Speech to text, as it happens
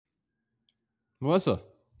Melissa,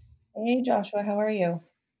 Hey Joshua, how are you?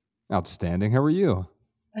 outstanding. How are you?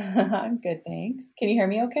 I'm good, thanks. Can you hear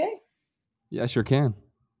me okay? Yeah, I sure can.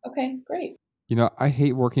 Okay, great. I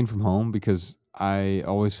hate working from home because I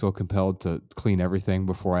always feel compelled to clean everything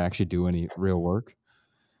before I actually do any real work.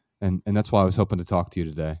 And that's why I was hoping to talk to you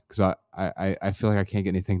today because I feel like I can't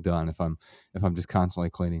get anything done if I'm just constantly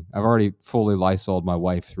cleaning. I've already fully Lysoled my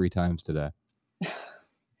wife 3 times today.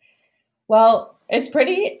 Well, it's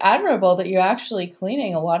pretty admirable that you're actually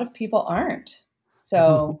cleaning. A lot of people aren't.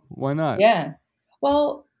 So, Why not? yeah.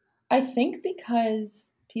 Well, I think because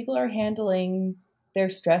people are handling their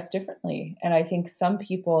stress differently, and I think some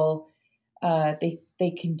people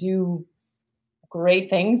they can do great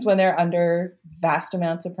things when they're under vast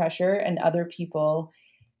amounts of pressure, and other people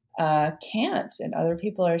can't, and other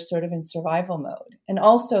people are sort of in survival mode. And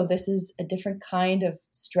also, this is a different kind of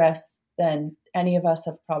stress than any of us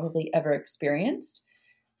have probably ever experienced.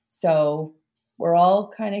 So we're all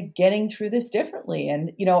kind of getting through this differently.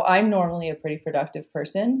 And, I'm normally a pretty productive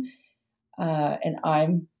person, and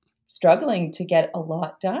I'm struggling to get a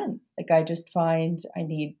lot done. Like, I just find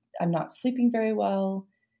I'm not sleeping very well.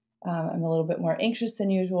 I'm a little bit more anxious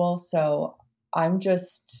than usual. So I'm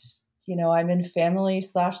just, I'm in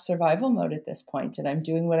family/survival mode at this point, and I'm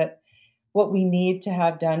doing what we need to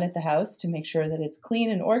have done at the house to make sure that it's clean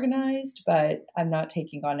and organized. But I'm not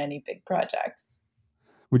taking on any big projects.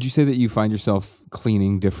 Would you say that you find yourself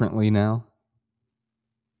cleaning differently now?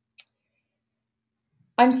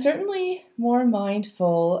 I'm certainly more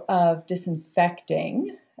mindful of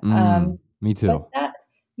disinfecting, Me but too.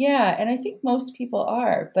 yeah, and I think most people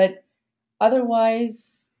are. But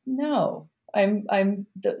otherwise, no. I'm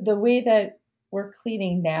the way that we're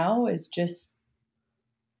cleaning now is just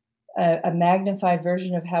a magnified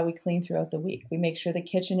version of how we clean throughout the week. We make sure the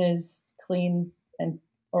kitchen is clean and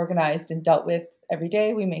organized and dealt with every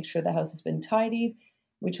day. We make sure the house has been tidied.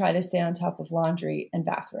 We try to stay on top of laundry and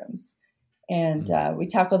bathrooms. And Mm. we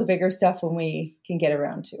tackle the bigger stuff when we can get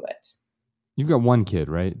around to it. You've got one kid,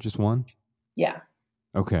 right? Just one? Yeah.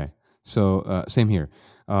 Okay. So same here.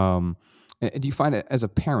 Um, do you find it as a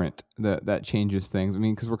parent that that changes things? I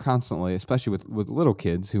mean, because we're constantly, especially with little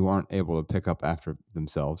kids who aren't able to pick up after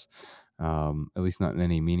themselves, at least not in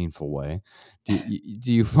any meaningful way. Do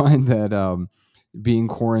you find that being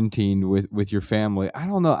quarantined with your family? I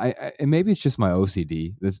don't know. And maybe it's just my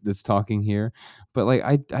OCD that's talking here, but like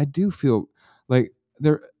I do feel like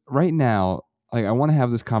there right now, like I want to have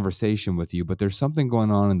this conversation with you, but there's something going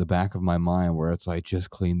on in the back of my mind where it's like, just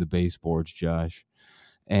clean the baseboards, Josh.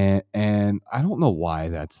 And I don't know why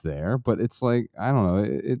that's there, but it's like, I don't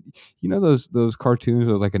know. Those cartoons where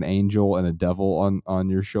there's like an angel and a devil on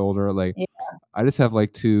your shoulder. Like Yeah. I just have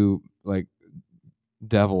like two like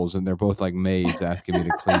devils, and they're both like maids asking me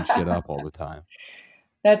to clean shit up all the time.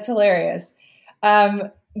 That's hilarious.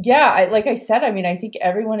 Yeah, like I said, I mean, I think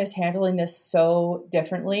everyone is handling this so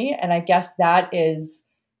differently. And I guess that is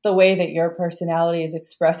the way that your personality is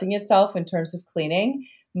expressing itself in terms of cleaning.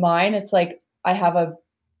 Mine, it's like I have a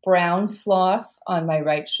brown sloth on my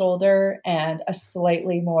right shoulder and a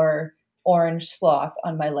slightly more orange sloth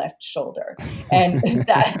on my left shoulder. And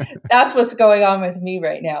that's what's going on with me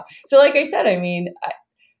right now. So like I said, I mean,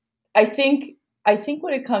 I think I think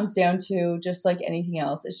what it comes down to, just like anything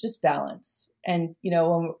else, it's just balance. And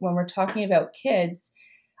when we're talking about kids,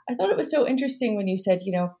 I thought it was so interesting when you said,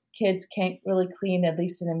 kids can't really clean at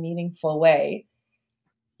least in a meaningful way.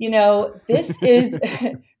 This is,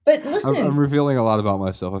 but I'm listen, revealing a lot about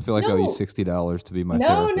myself. I feel like I owe you no, $60 to be my no,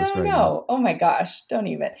 therapist no, right now. no. Oh my gosh, don't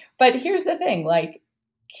even. But here's the thing, like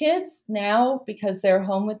kids now, because they're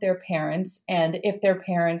home with their parents, and if their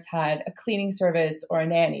parents had a cleaning service or a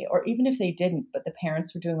nanny, or even if they didn't, but the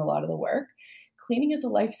parents were doing a lot of the work, cleaning is a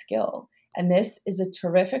life skill. And this is a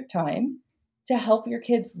terrific time to help your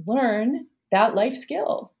kids learn that life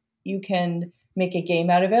skill. You can make a game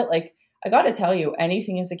out of it. Like, I got to tell you,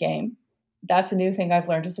 anything is a game. That's a new thing I've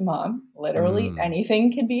learned as a mom. Literally Mm,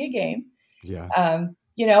 anything can be a game. yeah.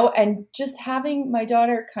 And just having my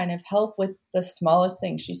daughter kind of help with the smallest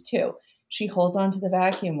things. She's 2. She holds on to the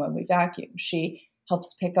vacuum when we vacuum. She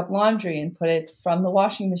helps pick up laundry and put it from the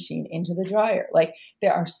washing machine into the dryer. Like,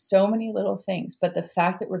 there are so many little things, but the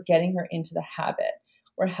fact that we're getting her into the habit,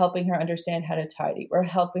 we're helping her understand how to tidy. We're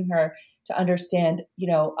helping her to understand,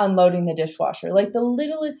 unloading the dishwasher. Like, the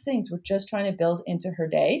littlest things we're just trying to build into her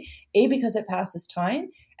day, A, because it passes time,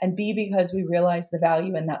 and B, because we realize the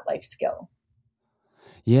value in that life skill.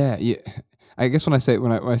 Yeah, yeah. I guess when I say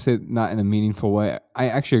not in a meaningful way, I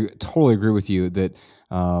actually totally agree with you that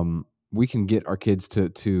we can get our kids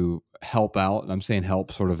to help out, and I'm saying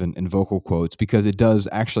help sort of in vocal quotes, because it does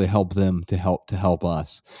actually help them to help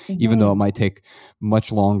us, even though it Mhm. might take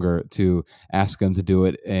much longer to ask them to do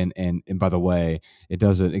it. And by the way, it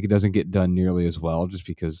doesn't get done nearly as well, just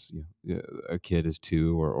because a kid is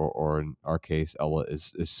 2, or in our case, Ella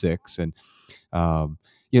is 6, and um,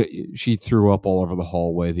 she threw up all over the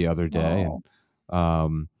hallway the other day, and Oh,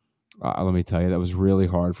 um, let me tell you, that was really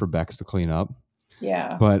hard for Bex to clean up.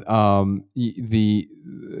 yeah. But I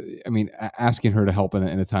mean, asking her to help in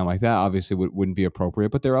a time like that obviously wouldn't be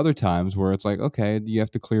appropriate. But there are other times where it's like, okay, you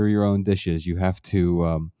have to clear your own dishes. You have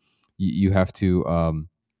to you have to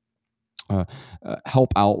uh,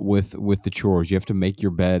 help out with the chores. You have to make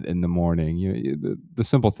your bed in the morning. The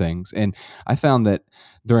simple things. And I found that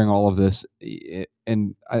during all of this,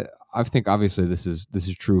 and I think obviously this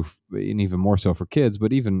is true, and even more so for kids,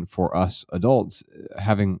 but even for us adults,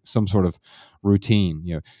 having some sort of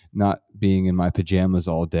routine. Not being in my pajamas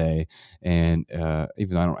all day, and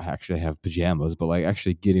even though I don't actually have pajamas, but like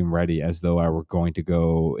actually getting ready as though I were going to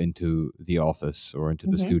go into the office or into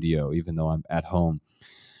the Mhm. studio, even though I'm at home.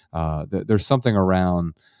 There's something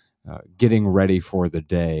around getting ready for the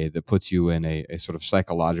day that puts you in a sort of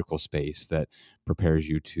psychological space that prepares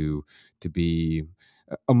you to be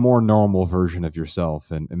a more normal version of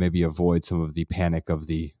yourself, and maybe avoid some of the panic of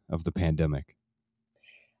the pandemic.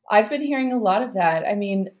 I've been hearing a lot of that. I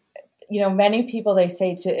mean, many people, they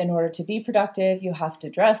say, to in order to be productive, you have to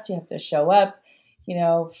dress, you have to show up,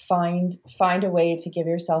 find a way to give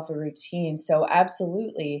yourself a routine. So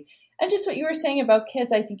absolutely. And just what you were saying about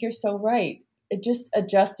kids, I think you're so right. Just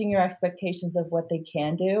adjusting your expectations of what they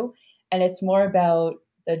can do, and it's more about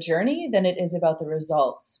the journey than it is about the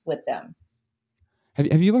results with them.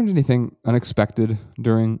 Have you learned anything unexpected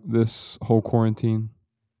during this whole quarantine?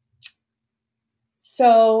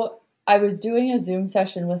 So I was doing a Zoom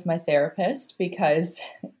session with my therapist because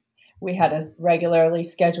we had a regularly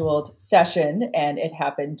scheduled session and it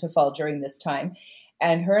happened to fall during this time.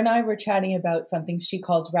 And her and I were chatting about something she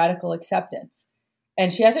calls radical acceptance.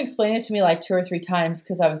 And she had to explain it to me like 2 or 3 times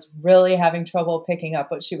because I was really having trouble picking up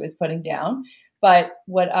what she was putting down. But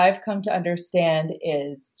what I've come to understand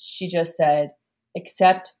is she just said,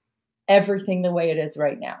 accept everything the way it is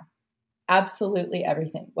right now. Absolutely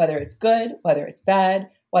everything, whether it's good, whether it's bad,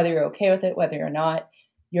 whether you're okay with it, whether you're not,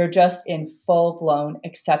 you're just in full blown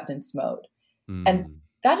acceptance mode. And Mm.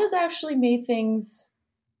 that has actually made things,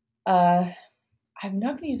 uh, I'm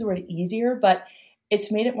not going to use the word easier, but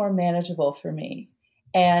it's made it more manageable for me.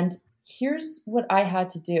 And here's what I had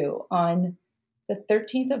to do. On the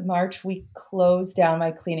 13th of March, we closed down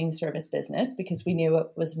my cleaning service business because we knew it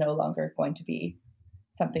was no longer going to be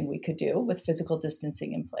something we could do with physical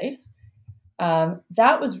distancing in place.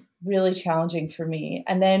 That was really challenging for me.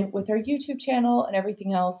 And then with our YouTube channel and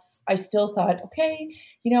everything else, I still thought, okay,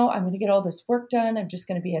 I'm going to get all this work done. I'm just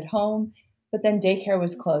going to be at home. But then daycare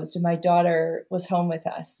was closed and my daughter was home with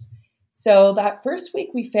us. So that first week,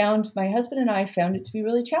 my husband and I found it to be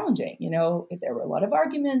really challenging. There were a lot of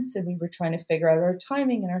arguments and we were trying to figure out our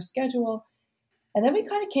timing and our schedule. And then we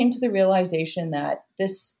kind of came to the realization that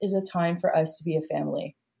this is a time for us to be a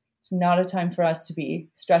family. It's not a time for us to be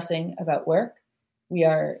stressing about work. We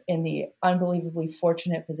are in the unbelievably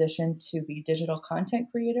fortunate position to be digital content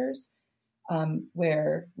creators,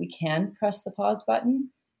 where we can press the pause button.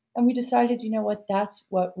 And we decided, you know what, that's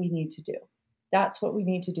what we need to do. That's what we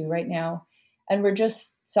need to do right now. And we're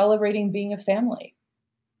just celebrating being a family.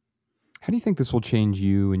 How do you think this will change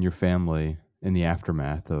you and your family in the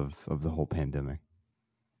aftermath of the whole pandemic?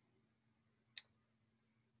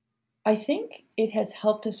 I think it has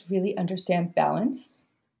helped us really understand balance.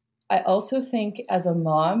 I also think as a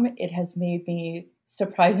mom, it has made me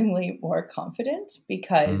surprisingly more confident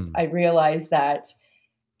because Mm. I realize that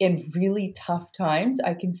in really tough times,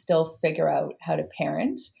 I can still figure out how to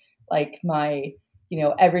parent. Like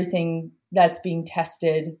everything that's being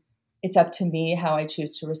tested, it's up to me how I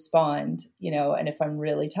choose to respond, and if I'm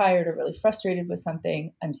really tired or really frustrated with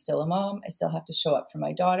something, I'm still a mom. I still have to show up for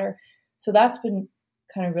my daughter. So that's been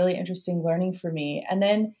kind of really interesting learning for me. And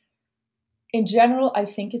then in general, I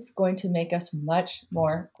think it's going to make us much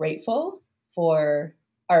more grateful for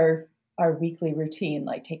our our weekly routine,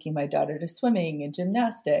 like taking my daughter to swimming and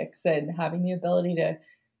gymnastics and having the ability to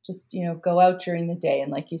just, go out during the day.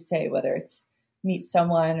 And like you say, whether it's meet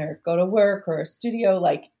someone or go to work or a studio,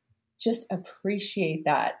 like just appreciate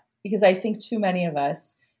that. Because I think too many of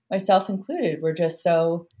us, myself included, were just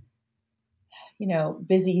so,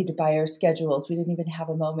 busied by our schedules. We didn't even have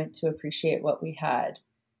a moment to appreciate what we had.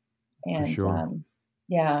 For And sure.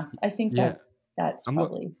 yeah, I think Yeah, that's I'm look.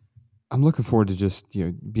 probably I'm looking forward to just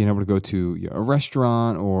being able to go to a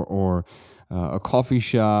restaurant, or a coffee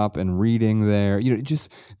shop and reading there.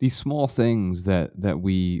 Just these small things that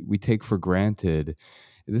we take for granted.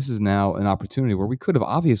 This is now an opportunity where we could have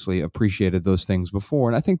obviously appreciated those things before,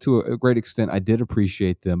 and I think to a great extent I did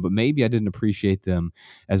appreciate them, but maybe I didn't appreciate them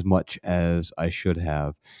as much as I should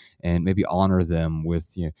have, and maybe honor them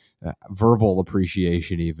with verbal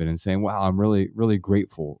appreciation even, and saying, "Wow, I'm really really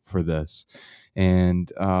grateful for this."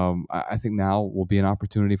 And I think now will be an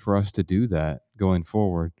opportunity for us to do that going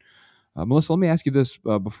forward. Melissa, let me ask you this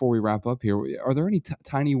before we wrap up here. Are there any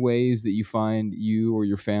tiny ways that you find you or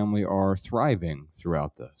your family are thriving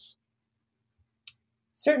throughout this?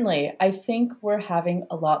 Certainly, I think we're having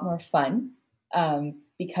a lot more fun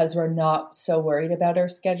because we're not so worried about our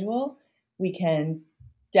schedule. We can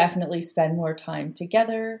definitely spend more time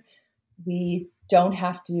together. We don't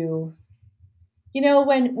have to,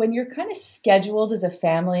 when you're kind of scheduled as a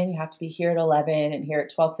family and you have to be here at 11 and here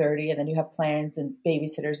at 12:30, and then you have plans and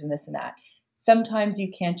babysitters and this and that. Sometimes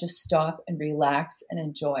you can't just stop and relax and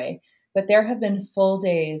enjoy. But there have been full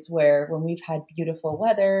days where when we've had beautiful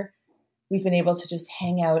weather, we've been able to just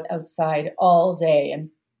hang out outside all day. And,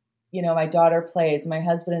 my daughter plays, my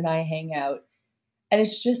husband and I hang out, and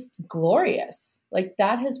it's just glorious. Like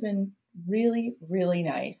that has been really, really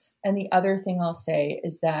nice. And the other thing I'll say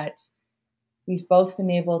is that we've both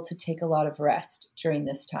been able to take a lot of rest during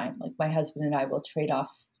this time. Like my husband and I will trade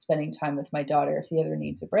off spending time with my daughter if the other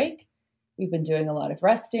needs a break. We've been doing a lot of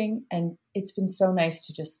resting, and it's been so nice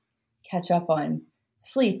to just catch up on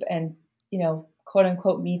sleep and, quote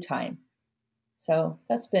unquote me time. So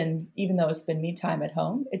that's been, even though it's been me time at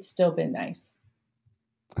home, it's still been nice.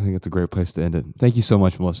 I think it's a great place to end it. Thank you so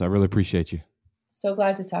much, Melissa. I really appreciate you. So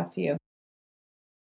glad to talk to you.